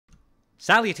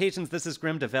Salutations, this is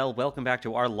Grim Devel. Welcome back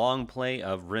to our long play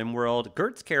of RimWorld.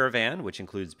 Gert's caravan, which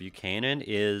includes Buchanan,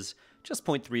 is just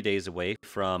 0.3 days away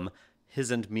from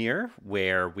Hisandmere,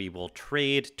 where we will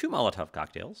trade 2 Molotov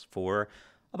cocktails for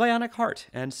a Bionic Heart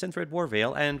and Synthread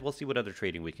Warveil, and we'll see what other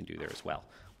trading we can do there as well.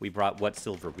 We brought what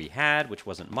silver we had, which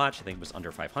wasn't much. I think it was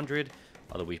under 500,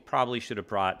 although we probably should have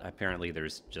brought, apparently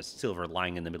there's just silver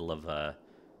lying in the middle of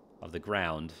the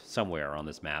ground somewhere on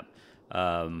this map.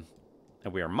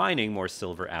 And we are mining more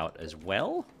silver out as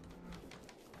well,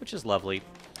 which is lovely.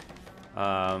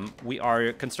 We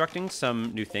are constructing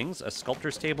some new things, a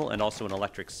sculptor's table and also an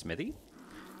electric smithy,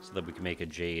 so that we can make a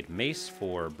jade mace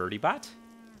for BirdieBot,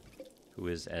 who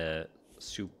is a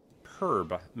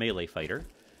superb melee fighter.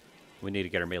 We need to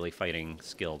get our melee fighting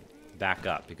skill back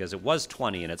up, because it was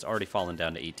 20 and it's already fallen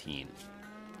down to 18.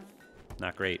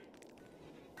 Not great.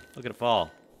 Look at it fall.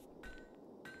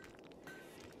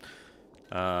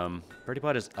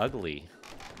 BirdieBot is ugly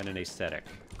and an aesthetic.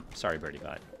 Sorry,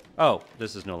 BirdieBot. Oh,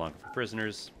 this is no longer for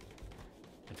prisoners.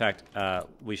 In fact,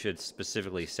 we should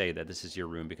specifically say that this is your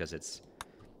room because it's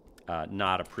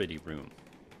not a pretty room.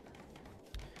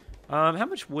 How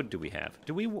much wood do we have?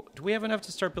 Do we have enough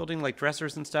to start building like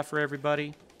dressers and stuff for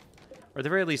everybody? Or at the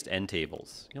very least end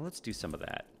tables. You know, let's do some of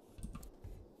that.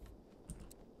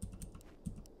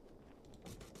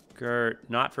 Gert,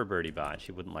 not for BirdieBot.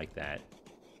 She wouldn't like that.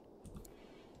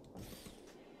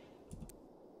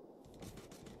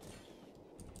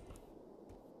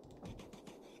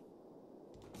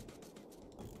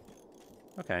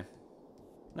 Okay.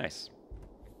 Nice.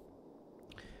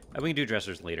 We can do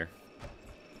dressers later.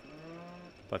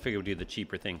 But I figured we'd do the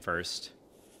cheaper thing first.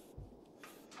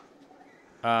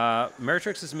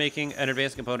 Meritrix is making an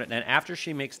advanced component, and after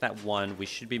she makes that one, we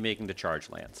should be making the charge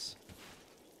lance.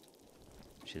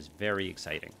 Which is very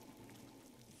exciting.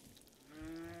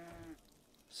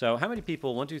 So, how many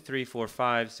people? 1, 2, 3, 4,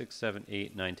 5, 6, 7,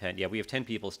 8, 9, 10. Yeah, we have 10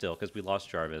 people still, because we lost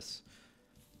Jarvis.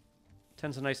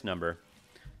 10's a nice number.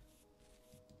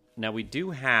 Now, we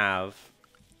do have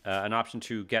an option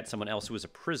to get someone else who is a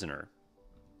prisoner.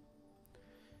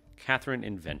 Catherine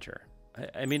Inventor.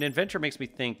 I mean, Inventor makes me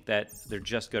think that they're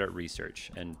just good at research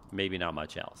and maybe not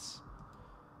much else.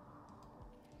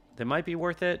 That might be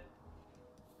worth it.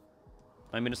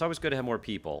 I mean, it's always good to have more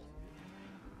people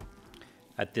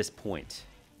at this point,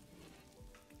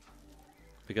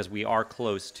 because we are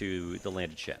close to the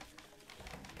landed ship.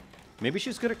 Maybe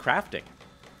she's good at crafting.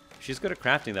 If she's good at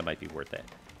crafting, that might be worth it.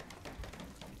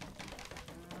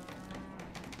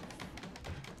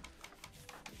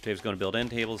 Dave's going to build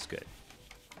end tables. Good.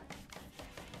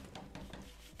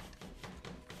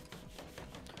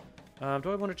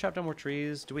 Do I want to chop down more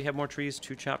trees? Do we have more trees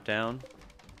to chop down?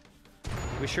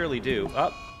 We surely do.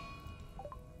 Up.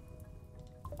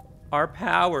 Our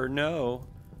power, no.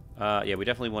 Yeah, we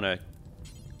definitely want to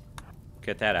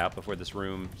get that out before this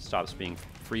room stops being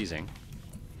freezing.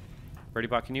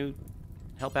 BirdieBot, can you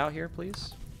help out here,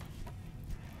 please?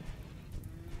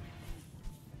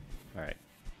 All right.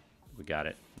 We got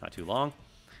it. Not too long.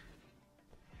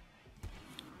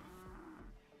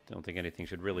 Don't think anything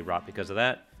should really rot because of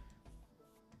that.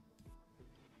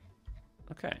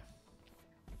 Okay.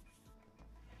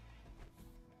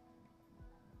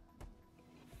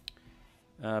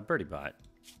 BirdieBot,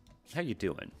 how you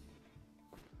doing?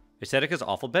 Aesthetic is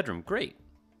awful bedroom. Great.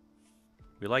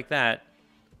 We like that.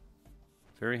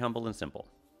 Very humble and simple.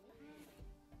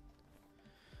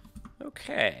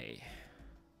 Okay.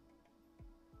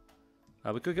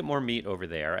 We could get more meat over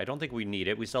there. I don't think we need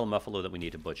it. We sell a muffalo that we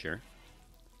need to butcher.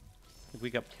 I think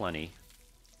we got plenty.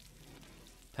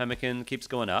 Pemmican keeps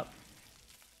going up.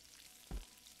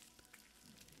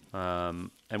 And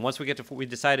once we get to... We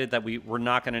decided that we're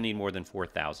not going to need more than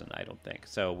 4,000, I don't think.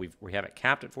 So we have it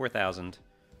capped at 4,000.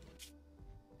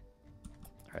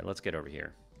 All right, let's get over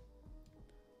here.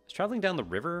 Is traveling down the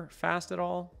river fast at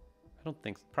all? I don't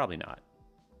think... Probably not.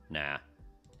 Nah.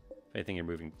 If anything, you're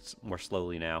moving more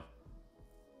slowly now.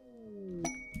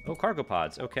 Oh, cargo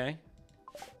pods. Okay.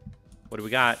 What do we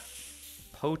got?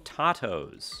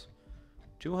 Potatoes.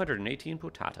 218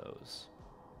 potatoes.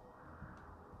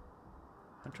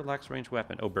 Hunter lacks range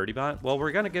weapon. Oh, BirdieBot? Well,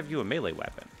 we're going to give you a melee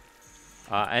weapon.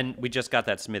 And we just got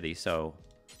that smithy, so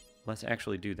let's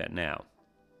actually do that now.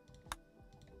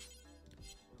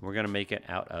 We're going to make it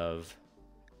out of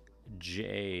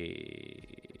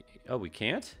jade. Oh, we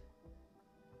can't?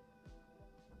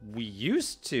 We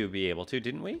used to be able to,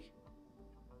 didn't we?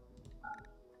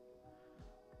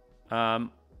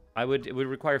 It would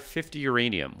require 50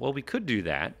 uranium. Well, we could do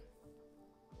that.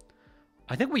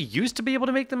 I think we used to be able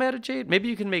to make them out of jade. Maybe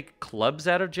you can make clubs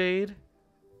out of jade,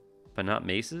 but not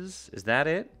maces. Is that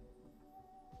it?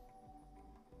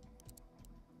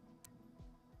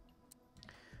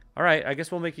 All right, I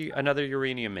guess we'll make you another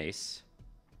uranium mace.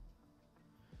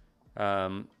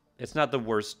 It's not the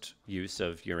worst use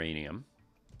of uranium.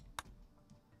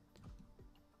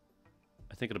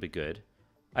 I think it'll be good.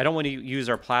 I don't want to use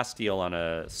our plasteel on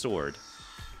a sword.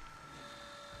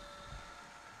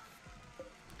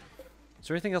 Is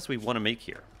there anything else we want to make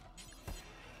here?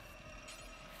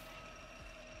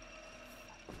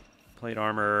 Plate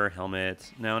armor,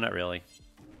 helmet. No, not really.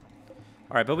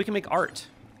 All right, but we can make art.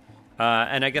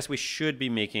 And I guess we should be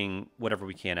making whatever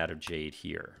we can out of jade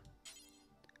here.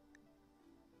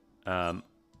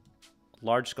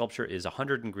 Large sculpture is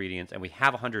 100 ingredients, and we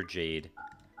have 100 jade.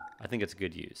 I think it's a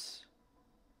good use.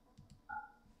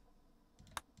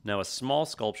 Now, a small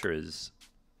sculpture is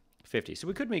 50. So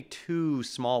we could make 2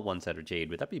 small ones out of jade.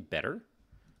 Would that be better?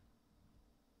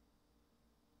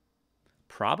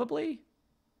 Probably.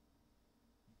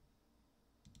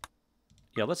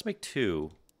 Yeah, let's make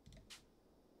 2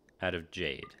 out of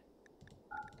jade.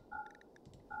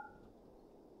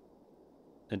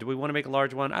 And do we want to make a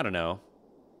large one? I don't know.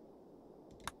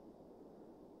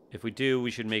 If we do,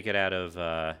 we should make it out of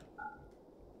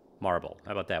marble.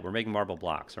 How about that? We're making marble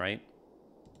blocks, right?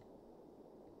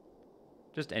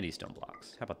 Just any stone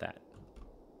blocks. How about that?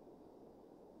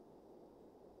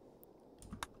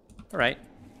 All right.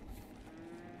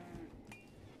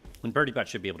 And Birdie Butt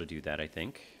should be able to do that, I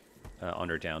think, on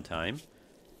her downtime,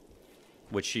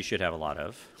 which she should have a lot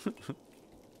of.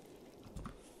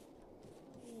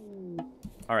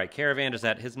 All right, caravan is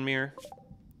at Hisenmere.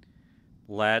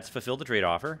 Let's fulfill the trade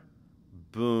offer.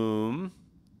 Boom.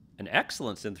 An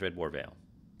excellent synthread war veil.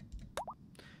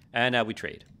 And now we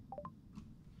trade.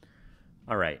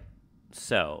 All right.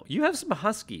 So, you have some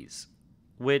huskies,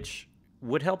 which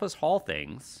would help us haul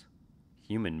things.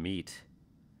 Human meat.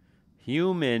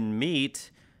 Human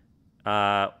meat.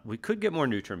 We could get more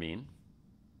Nutramine.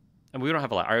 And we don't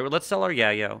have a lot. All right, well, let's sell our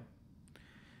Yayo.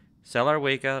 Sell our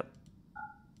Wake Up.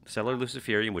 Sell our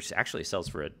Luciferium, which actually sells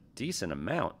for a decent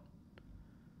amount.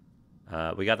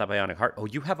 We got that Bionic Heart. Oh,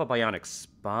 you have a Bionic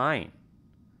Spine.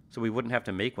 So we wouldn't have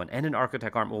to make one. And an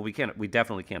Architect Arm. Well, we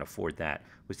definitely can't afford that.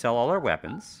 We sell all our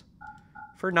weapons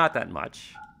for not that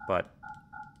much, but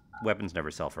weapons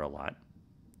never sell for a lot.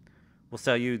 We'll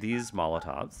sell you these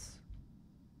Molotovs.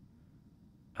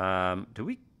 Do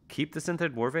we keep the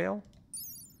Synthid War Veil?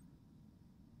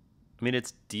 I mean,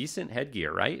 it's decent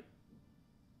headgear, right?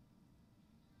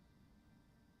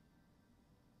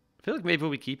 I feel like maybe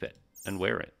we keep it and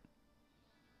wear it.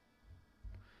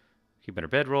 Keep better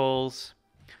bedrolls.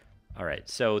 All right,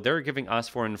 so they're giving us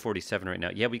 447 right now.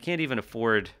 Yeah, we can't even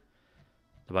afford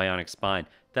the Bionic Spine.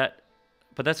 But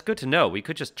that's good to know. We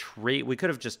could just trade. We could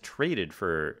have just traded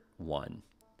for one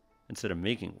instead of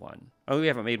making one. Oh, we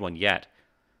haven't made one yet.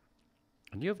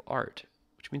 And you have art,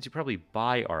 which means you probably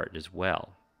buy art as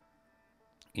well.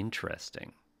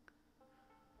 Interesting.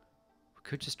 We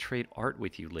could just trade art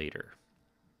with you later.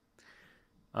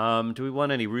 Do we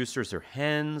want any roosters or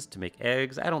hens to make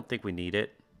eggs? I don't think we need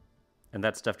it. And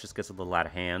that stuff just gets a little out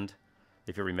of hand,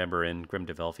 if you remember in Grim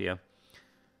Develphia.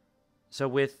 So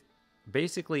with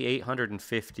basically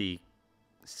 850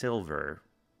 silver,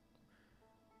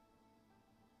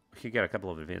 we could get a couple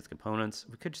of advanced components.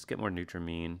 We could just get more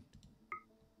Nutramine.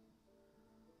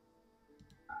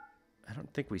 I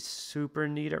don't think we super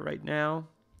need it right now.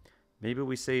 Maybe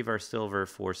we save our silver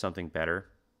for something better.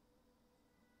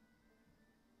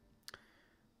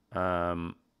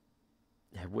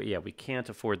 Yeah, we can't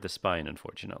afford the spine,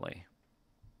 unfortunately.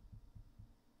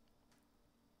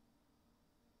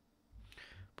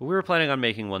 But we were planning on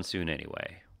making one soon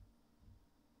anyway.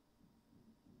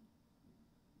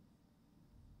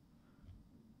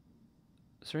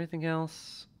 Is there anything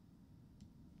else?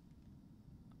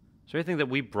 Is there anything that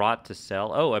we brought to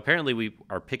sell? Oh, apparently we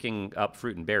are picking up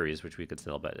fruit and berries, which we could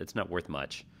sell, but it's not worth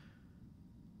much.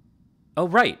 Oh,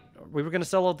 right. We were going to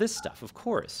sell all this stuff, of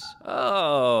course.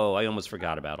 Oh, I almost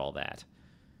forgot about all that.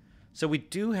 So we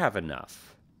do have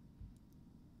enough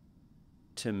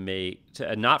to make,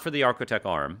 not for the Architect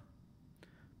Arm,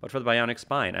 but for the Bionic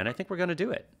Spine, and I think we're going to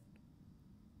do it.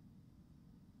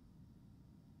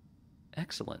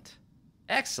 Excellent.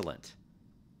 Excellent.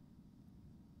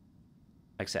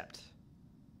 Accept.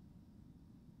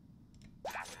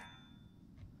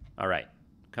 All right.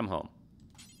 Come home.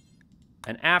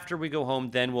 And after we go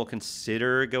home, then we'll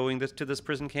consider going to this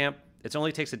prison camp. It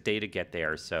only takes a day to get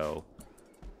there, so...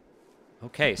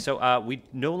 Okay, so we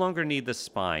no longer need the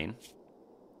spine.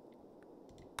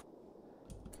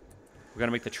 We're going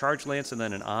to make the charge lance and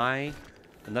then an eye.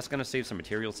 And that's going to save some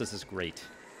materials. This is great.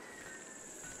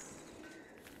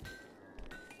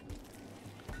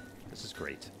 This is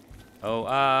great. Oh,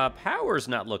 power's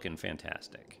not looking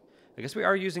fantastic. I guess we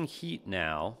are using heat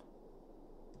now.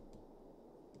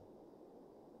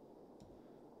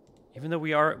 Even though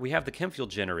we have the chem fuel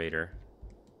generator.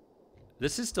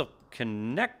 This is still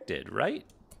connected, right?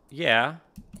 Yeah.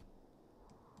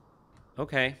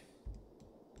 Okay.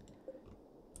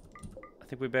 I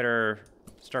think we better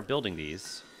start building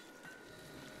these.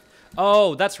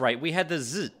 Oh, that's right. We had the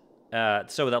Z.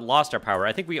 So that lost our power.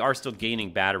 I think we are still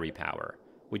gaining battery power.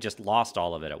 We just lost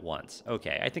all of it at once.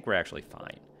 Okay, I think we're actually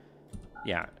fine.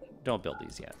 Yeah, don't build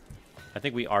these yet. I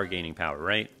think we are gaining power,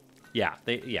 right? Yeah,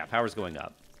 power's going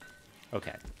up.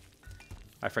 Okay.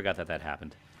 I forgot that that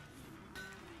happened.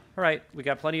 All right, we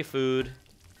got plenty of food.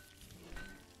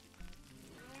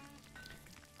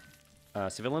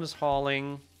 Civilian is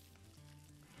hauling.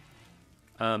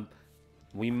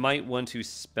 We might want to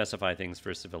specify things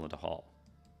for civilian to haul.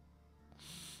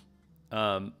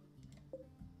 Heavy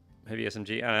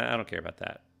SMG? I don't care about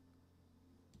that.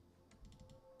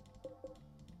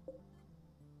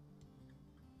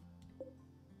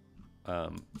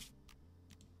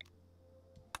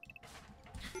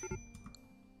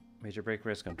 Major break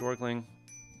risk on Dorkling.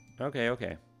 Okay,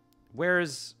 okay.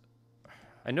 Where's...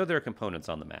 I know there are components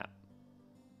on the map.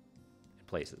 In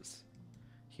places.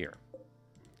 Here.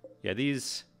 Yeah,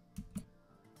 these...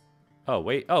 Oh,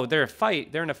 wait. Oh, they're a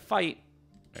fight. They're in a fight.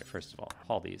 All right, first of all,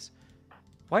 haul these.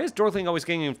 Why is Dorkling always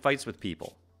getting in fights with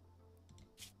people?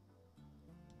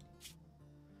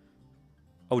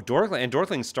 Oh, Dorkling. And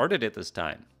Dorkling started it this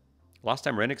time. Last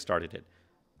time Rennick started it.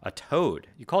 A toad.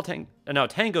 You call no,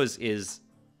 Tangos is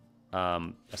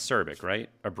acerbic, right?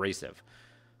 Abrasive.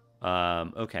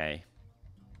 Okay.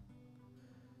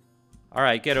 All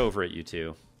right, get over it, you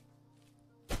two.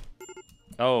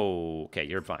 Oh, okay,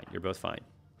 you're fine. You're both fine.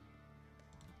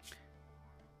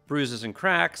 Bruises and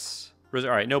cracks. All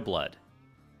right, no blood.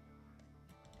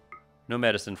 No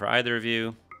medicine for either of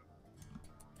you.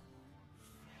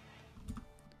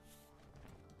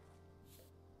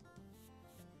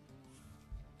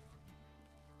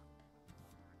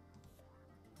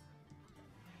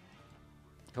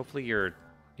 Hopefully you're...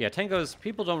 Yeah, Tangos...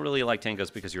 People don't really like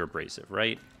Tangos because you're abrasive,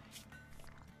 right?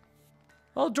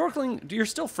 Well, Dorkling... You're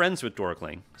still friends with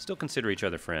Dorkling. Still consider each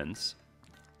other friends.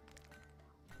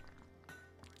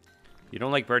 You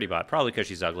don't like Birdiebot. Probably because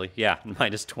she's ugly. Yeah,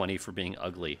 minus 20 for being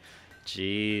ugly.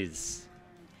 Jeez.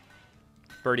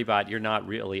 Birdiebot, you're not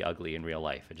really ugly in real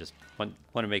life. I just want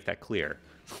to make that clear.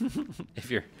 If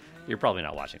you're probably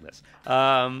not watching this.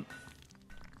 All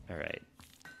right.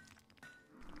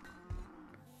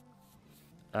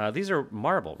 These are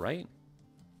marble, right?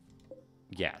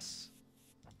 Yes.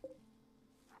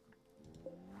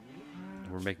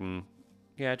 We're making...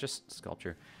 Yeah, just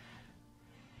sculpture.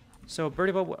 So,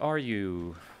 Birdiebot, what are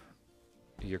you?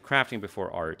 You're crafting before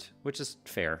art, which is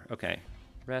fair. Okay.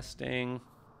 Resting.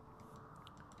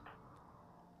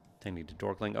 Tending to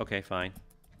Dorkling. Okay, fine.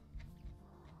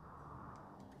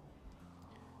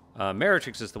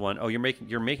 Meritrix is the one. Oh, you're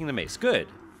making the mace. Good.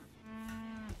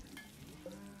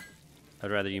 I'd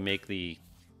rather you make the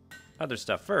other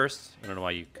stuff first. I don't know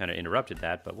why you kind of interrupted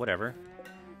that, but whatever.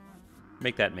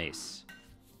 Make that mace.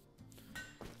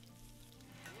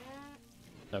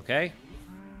 Okay.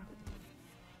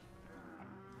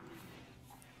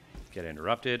 Get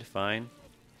interrupted. Fine.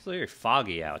 It's very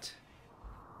foggy out.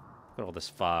 Look at all this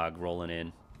fog rolling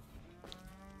in.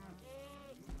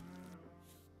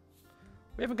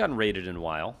 We haven't gotten raided in a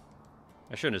while.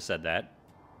 I shouldn't have said that.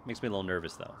 Makes me a little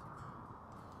nervous, though.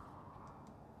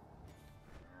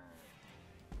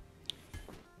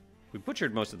 We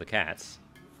butchered most of the cats.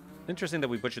 Interesting that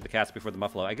we butchered the cats before the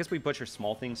muffalo. I guess we butcher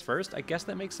small things first. I guess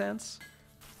that makes sense.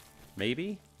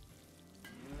 Maybe?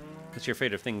 Unless you're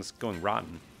afraid of things going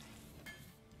rotten.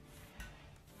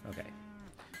 Okay.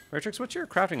 Matrix, what's your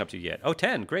crafting up to yet? Oh,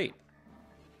 10. Great.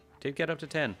 Did get up to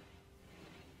 10.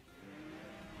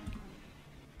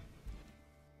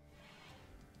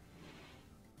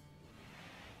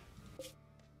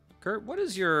 Kurt, what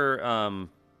is your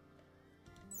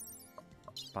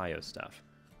bio stuff?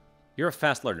 You're a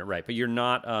fast learner, right? But you're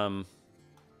not...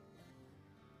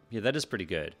 Yeah, that is pretty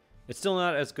good. It's still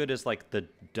not as good as, like, the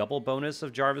double bonus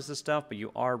of Jarvis's stuff, but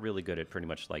you are really good at pretty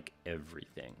much, like,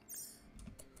 everything.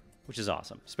 Which is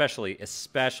awesome. Especially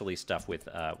stuff with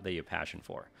that you have passion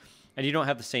for. And you don't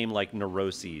have the same, like,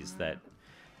 neuroses that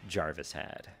Jarvis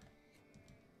had.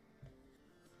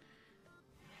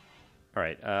 All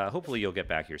right, hopefully you'll get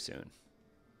back here soon.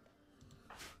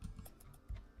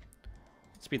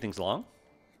 Speed things along.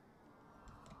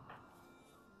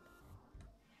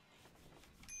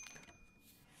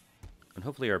 And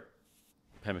hopefully our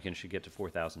pemmican should get to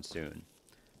 4,000 soon.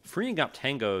 freeing up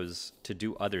Tangos to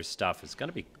do other stuff is going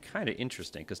to be kind of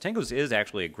interesting, because Tangos is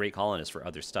actually a great colonist for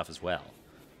other stuff as well.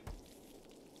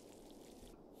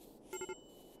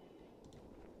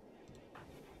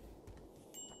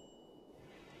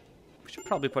 We should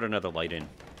probably put another light in.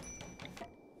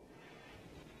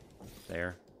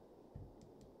 There.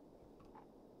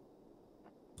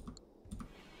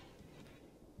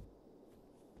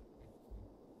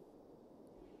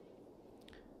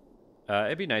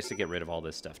 It'd be nice to get rid of all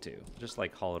this stuff, too. Just,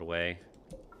 like, haul it away.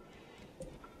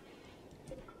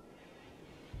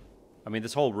 I mean,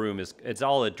 this whole room is... It's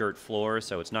all a dirt floor,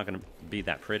 so it's not going to be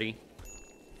that pretty.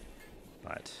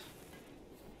 But...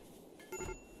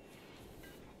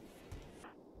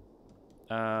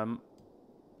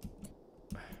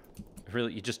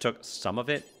 Really, you just took some of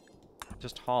it?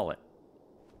 Just haul it.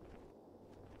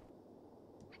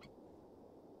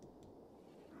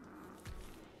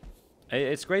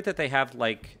 It's great that they have,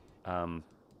 like,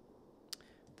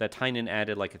 that Tynan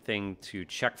added, like, a thing to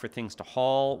check for things to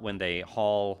haul when they're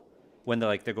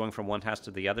going from one task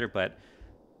to the other, but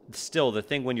still, the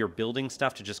thing when you're building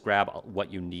stuff to just grab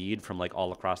what you need from, like,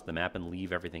 all across the map and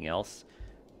leave everything else,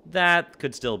 that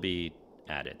could still be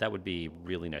added. That would be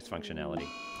really nice functionality.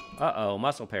 Uh-oh,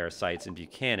 muscle parasites in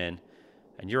Buchanan,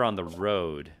 and you're on the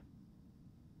road.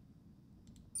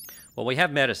 Well, we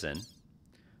have medicine.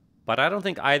 But I don't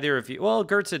think either of you... Well,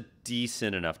 Gert's a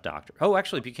decent enough doctor. Oh,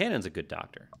 actually, Buchanan's a good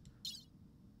doctor.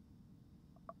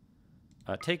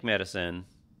 Take medicine.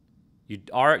 You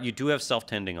do have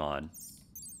self-tending on.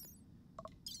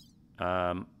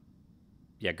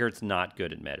 Yeah, Gert's not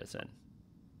good at medicine.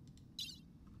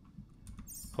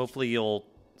 Hopefully you'll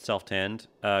self-tend.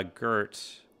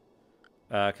 Gert...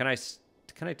 Can I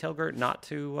tell Gert not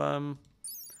to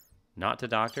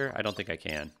doctor? I don't think I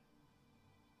can.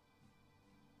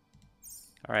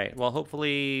 All right, well,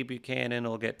 hopefully Buchanan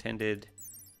will get tended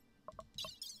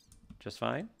just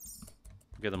fine.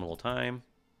 Give them a little time.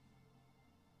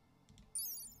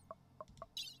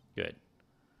 Good.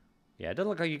 Yeah, it doesn't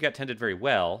look like you got tended very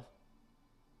well.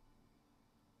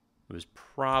 It was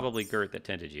probably Gert that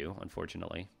tended you,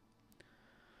 unfortunately.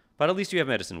 But at least you have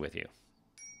medicine with you.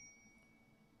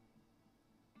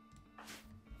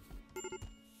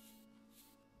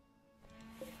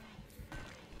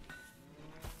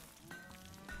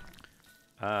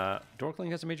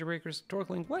 Dorkling has a major breakers.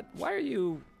 Dorkling, what? Why are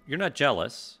you... You're not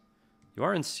jealous. You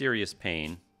are in serious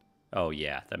pain. Oh,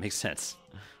 yeah, that makes sense.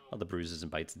 All the bruises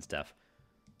and bites and stuff.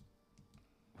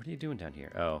 What are you doing down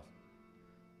here? Oh.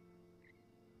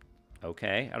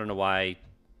 Okay, I don't know why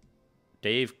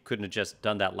Dave couldn't have just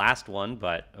done that last one,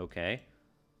 but okay.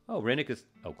 Oh, Rennick is...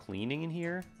 Oh, cleaning in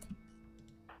here?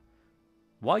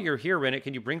 While you're here, Rennick,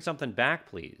 can you bring something back,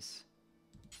 please?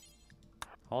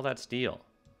 All that steel.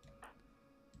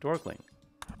 Dorkling,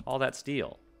 all that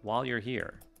steel while you're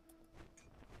here.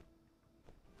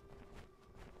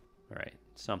 All right,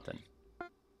 something.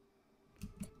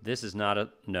 This is not a...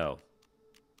 No.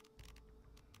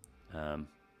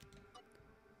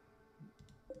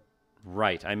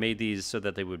 Right, I made these so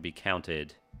that they would be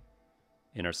counted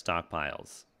in our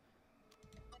stockpiles.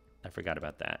 I forgot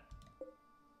about that.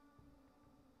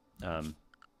 I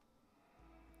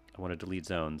want to delete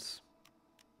zones.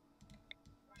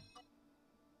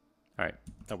 All right,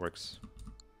 that works.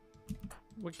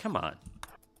 Well, come on.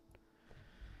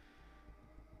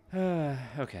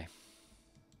 Okay.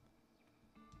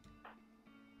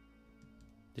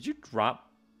 Did you drop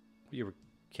what you were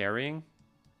carrying?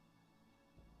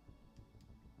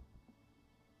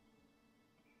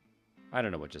 I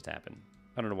don't know what just happened.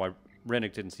 I don't know why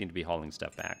Rennick didn't seem to be hauling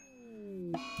stuff back.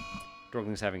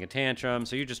 Dorkling's having a tantrum,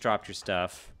 so you just dropped your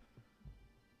stuff.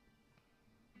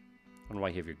 I don't know why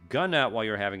you have your gun out while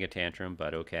you're having a tantrum,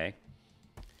 but okay.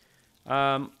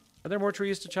 Are there more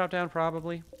trees to chop down?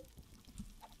 Probably.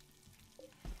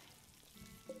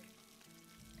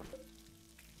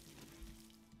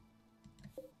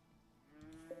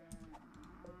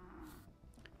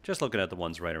 Just looking at the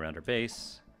ones right around our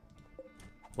base.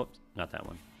 Whoops, not that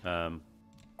one.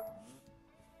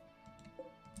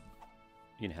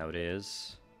 You know how it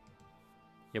is.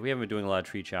 Yeah, we haven't been doing a lot of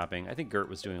tree chopping. I think Gert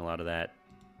was doing a lot of that.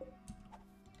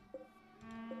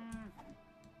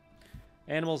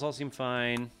 Animals all seem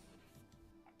fine.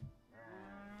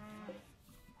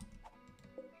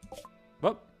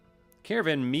 Whoop.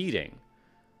 Caravan meeting.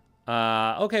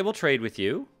 Okay, we'll trade with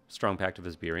you. Strong Pact of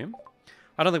Asbirium.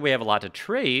 I don't think we have a lot to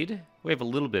trade. We have a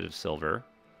little bit of silver.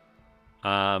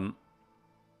 You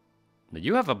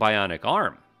have a bionic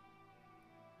arm.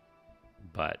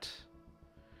 But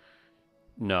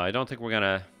no, I don't think we're going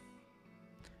to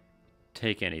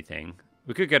take anything.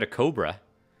 We could get a Cobra.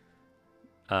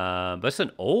 But it's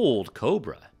an old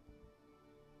Cobra.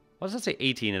 Why does that say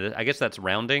 18? I guess that's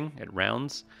rounding. It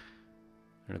rounds.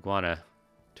 An iguana.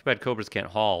 Too bad Cobras can't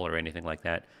haul or anything like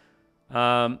that.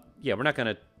 Yeah, we're not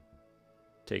going to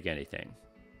take anything.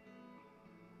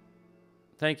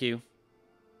 Thank you.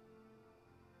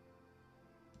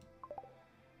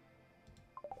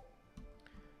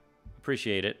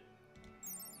 Appreciate it.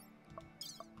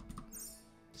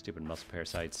 Stupid muscle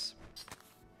parasites.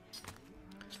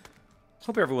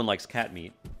 Hope everyone likes cat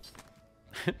meat.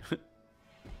 We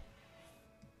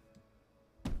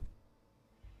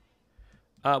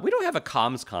don't have a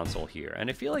comms console here,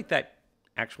 and I feel like that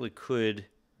actually could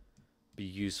be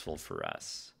useful for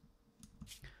us.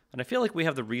 And I feel like we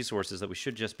have the resources that we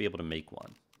should just be able to make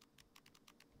one.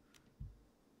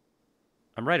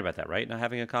 I'm right about that, right? Not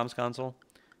having a comms console?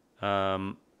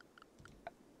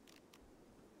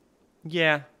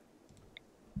 Yeah.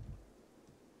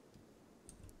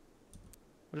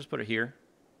 We'll just put it here.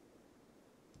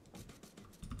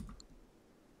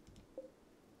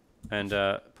 And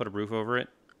put a roof over it.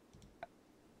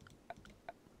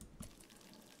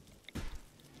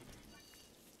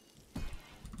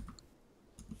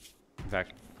 In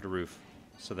fact, put a roof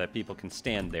so that people can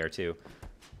stand there too.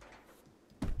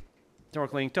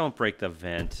 Dorkling, don't break the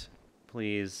vent,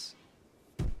 please.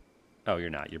 Oh, you're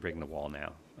not. You're breaking the wall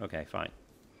now. Okay, fine.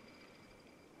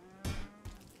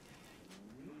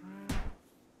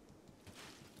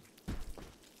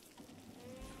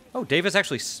 Oh, Dave is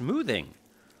actually smoothing.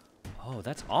 Oh,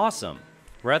 that's awesome.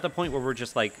 We're at the point where we're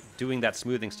just, like, doing that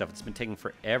smoothing stuff. It's been taking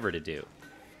forever to do.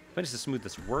 Managed to smooth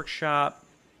this workshop.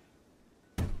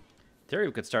 In theory,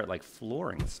 we could start, like,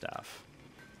 flooring stuff.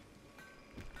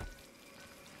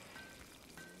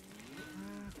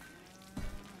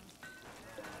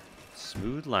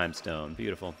 Smooth limestone.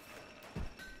 Beautiful.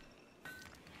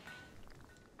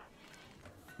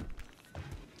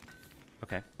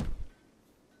 Okay.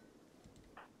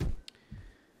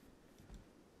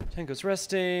 Tango's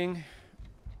resting.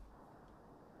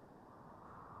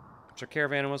 Our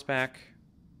caravan almost back.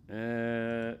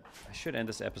 I should end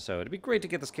this episode. It'd be great to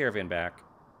get this caravan back.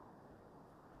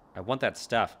 I want that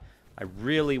stuff. I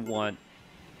really want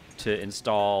to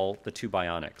install the 2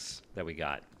 Bionics that we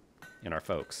got in our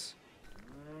folks.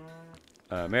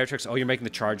 Meritrix, oh, you're making the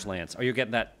charge lance. Oh, you're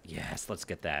getting that? Yes, let's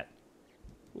get that.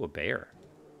 Ooh, a bear.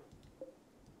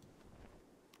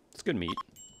 It's good meat.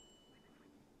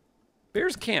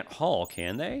 Bears can't haul,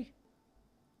 can they?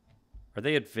 Are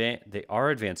they advanced? They are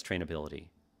advanced trainability.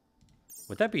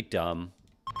 Would that be dumb?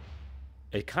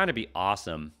 It'd kind of be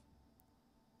awesome.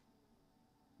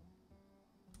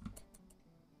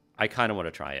 I kind of want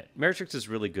to try it. Meritrix is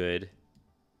really good.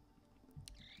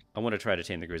 I want to try to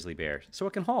tame the grizzly bear so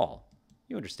it can haul.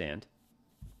 You understand.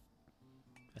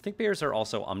 I think bears are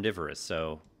also omnivorous,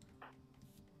 so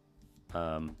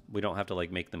we don't have to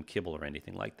like make them kibble or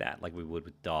anything like that, like we would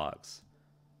with dogs.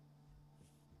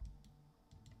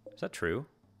 Is that true?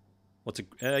 What's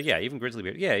a yeah, even grizzly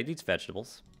bear. Yeah, it eats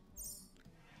vegetables.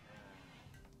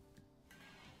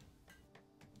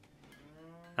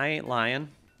 I ain't lying.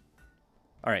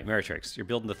 All right, Meritrix, you're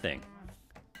building the thing.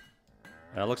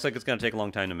 Looks like it's going to take a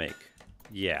long time to make.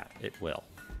 Yeah, it will.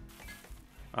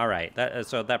 All right,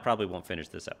 so that probably won't finish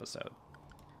this episode.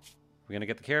 We're going to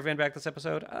get the caravan back this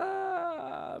episode?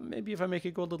 Maybe if I make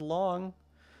it go a little long.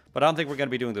 But I don't think we're going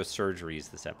to be doing those surgeries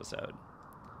this episode.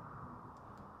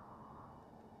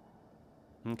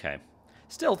 Okay.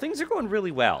 Still, things are going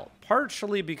really well.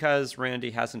 Partially because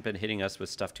Randy hasn't been hitting us with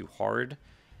stuff too hard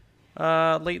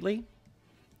lately.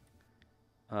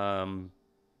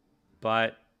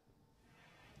 But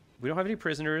we don't have any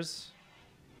prisoners.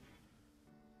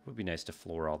 It would be nice to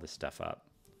floor all this stuff up.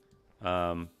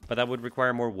 But that would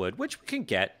require more wood, which we can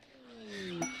get.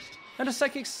 And a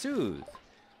psychic soothe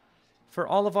for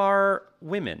all of our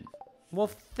women. Well,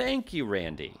 thank you,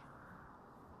 Randy.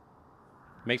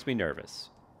 Makes me nervous.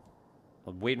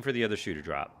 I'm waiting for the other shoe to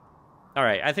drop. All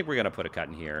right, I think we're going to put a cut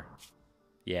in here.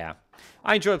 Yeah.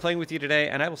 I enjoyed playing with you today,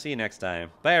 and I will see you next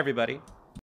time. Bye, everybody.